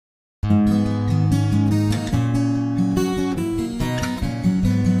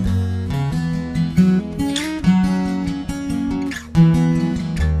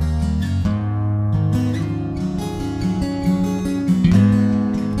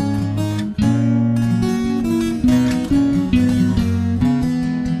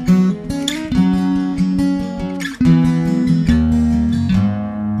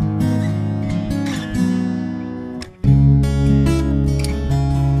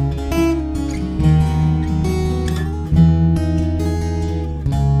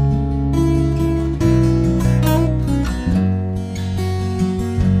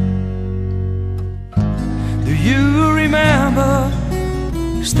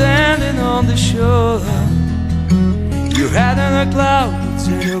standing on the shore. Your head in the clouds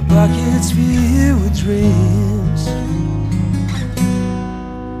and your pockets filled with dreams.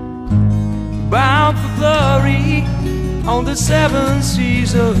 Bound for glory on the seven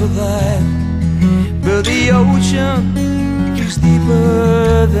seas of life, but the ocean is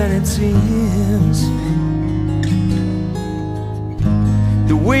deeper than it seems.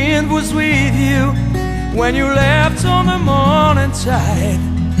 The wind was with you when you left on the morning tide.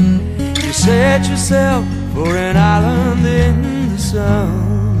 You set yourself for an island in the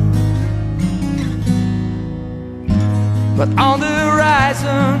sun, but on the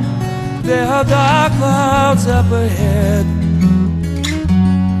horizon there are dark clouds up ahead,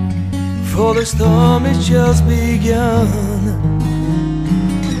 for the storm has just begun.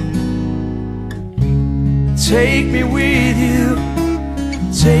 Take me with you,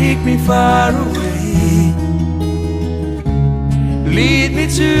 take me far away, lead me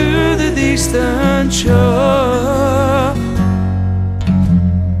to the distant shore.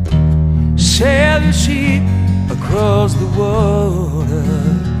 Sail your ship across the water,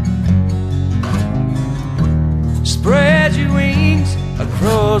 spread your wings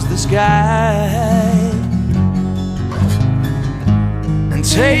across the sky, and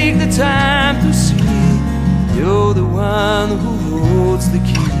take the time to see you're the one who holds the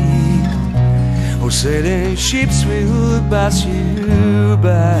key. Oh, sailing ships will pass you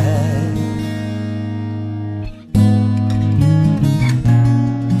by.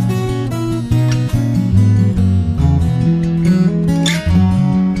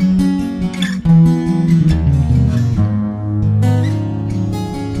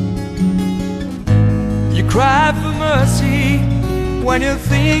 You cry for mercy when you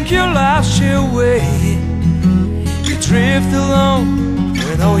think you lost your way. You drift along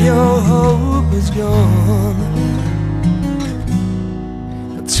when all your hope is gone.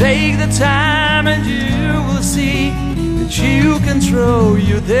 Take the time and you will see that you control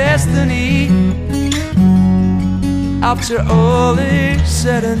your destiny. After all is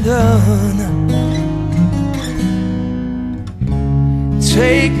said and done,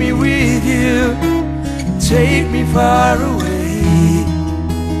 take me with you, take me far away,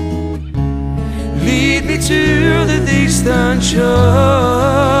 lead me to the distant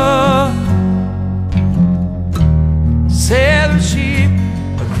shore. Sail a ship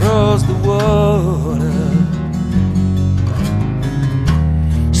across the water,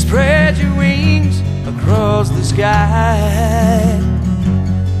 spread your wings across the sky,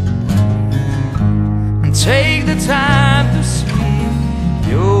 and take the time to see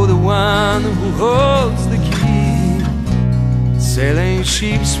you're the one who holds the key. Sailing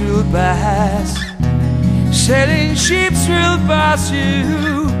ships will pass, sailing ships will pass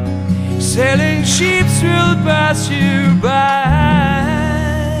you, sailing ships will pass you by.